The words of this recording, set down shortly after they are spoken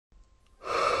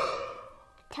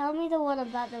Tell me the one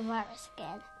about the virus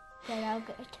again, then I'll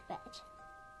go to bed.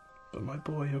 But my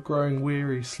boy, you're growing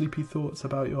weary, sleepy thoughts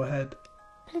about your head.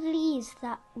 Please,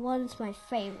 that one's my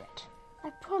favourite. I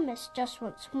promise just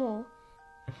once more.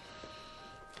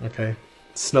 Okay,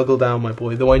 snuggle down, my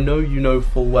boy, though I know you know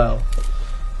full well.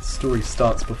 The story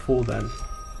starts before then,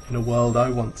 in a world I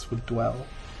once would dwell.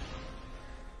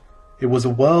 It was a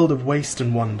world of waste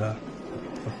and wonder,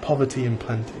 of poverty and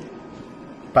plenty,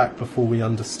 back before we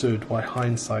understood why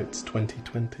hindsight's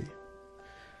 2020.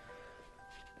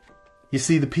 You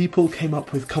see, the people came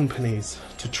up with companies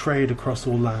to trade across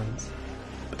all lands,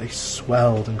 but they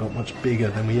swelled and got much bigger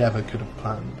than we ever could have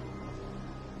planned.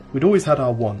 We'd always had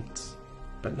our wants,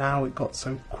 but now it got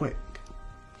so quick.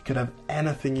 You could have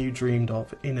anything you dreamed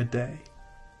of in a day,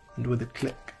 and with a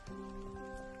click.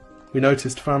 We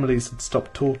noticed families had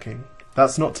stopped talking.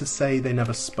 That's not to say they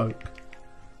never spoke,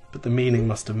 but the meaning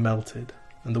must have melted,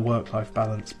 and the work-life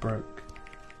balance broke.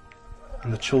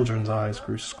 And the children's eyes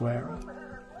grew squarer,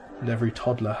 and every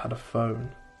toddler had a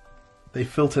phone. They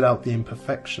filtered out the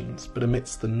imperfections, but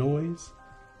amidst the noise,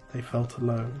 they felt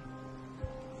alone.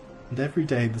 And every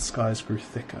day the skies grew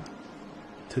thicker,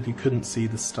 till you couldn't see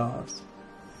the stars.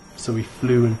 So we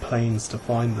flew in planes to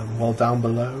find them, while down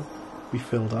below we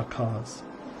filled our cars.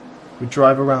 We'd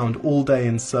drive around all day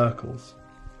in circles.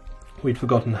 We'd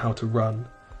forgotten how to run.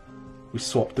 We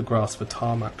swapped the grass for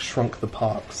tarmac, shrunk the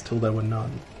parks till there were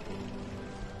none.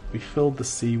 We filled the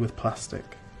sea with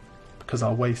plastic, because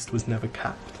our waste was never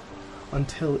capped,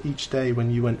 until each day when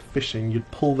you went fishing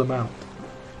you'd pull them out,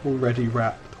 already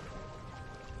wrapped.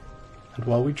 And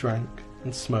while we drank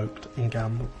and smoked and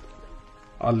gambled,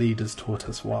 our leaders taught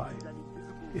us why.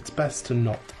 It's best to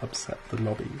not upset the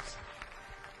lobbies.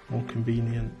 More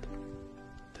convenient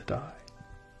to die.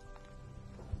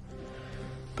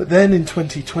 But then in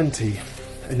 2020,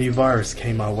 a new virus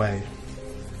came our way.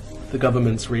 The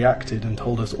governments reacted and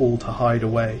told us all to hide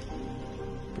away.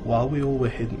 But while we all were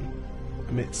hidden,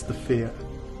 amidst the fear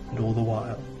and all the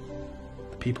while,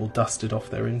 the people dusted off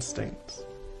their instincts.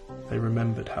 They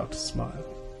remembered how to smile.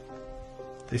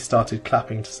 They started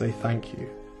clapping to say thank you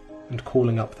and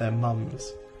calling up their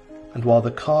mums. And while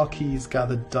the car keys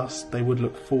gathered dust, they would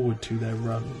look forward to their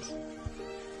runs.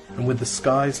 And with the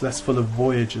skies less full of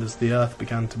voyagers, the earth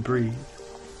began to breathe,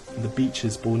 and the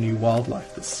beaches bore new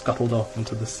wildlife that scuttled off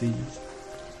into the seas.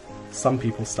 Some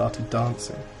people started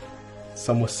dancing,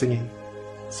 some were singing,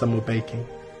 some were baking.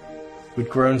 We'd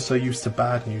grown so used to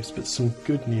bad news, but some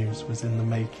good news was in the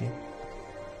making.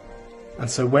 And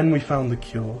so when we found the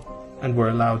cure, and were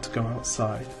allowed to go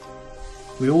outside,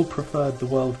 we all preferred the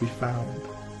world we found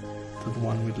to the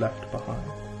one we'd left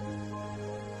behind.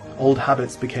 Old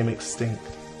habits became extinct,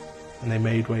 and they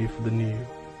made way for the new,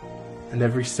 and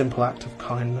every simple act of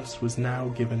kindness was now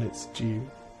given its due.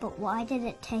 But why did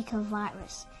it take a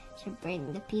virus to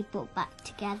bring the people back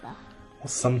together? Well,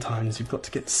 sometimes you've got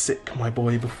to get sick, my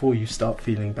boy, before you start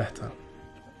feeling better.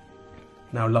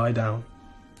 Now lie down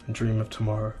and dream of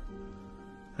tomorrow,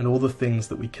 and all the things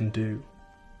that we can do.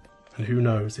 And who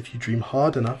knows, if you dream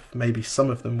hard enough, maybe some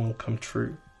of them will come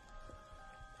true.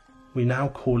 We now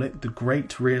call it the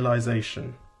Great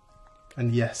Realization.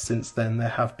 And yes, since then there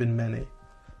have been many.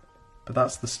 But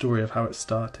that's the story of how it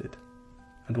started,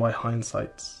 and why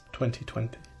hindsight's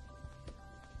 2020.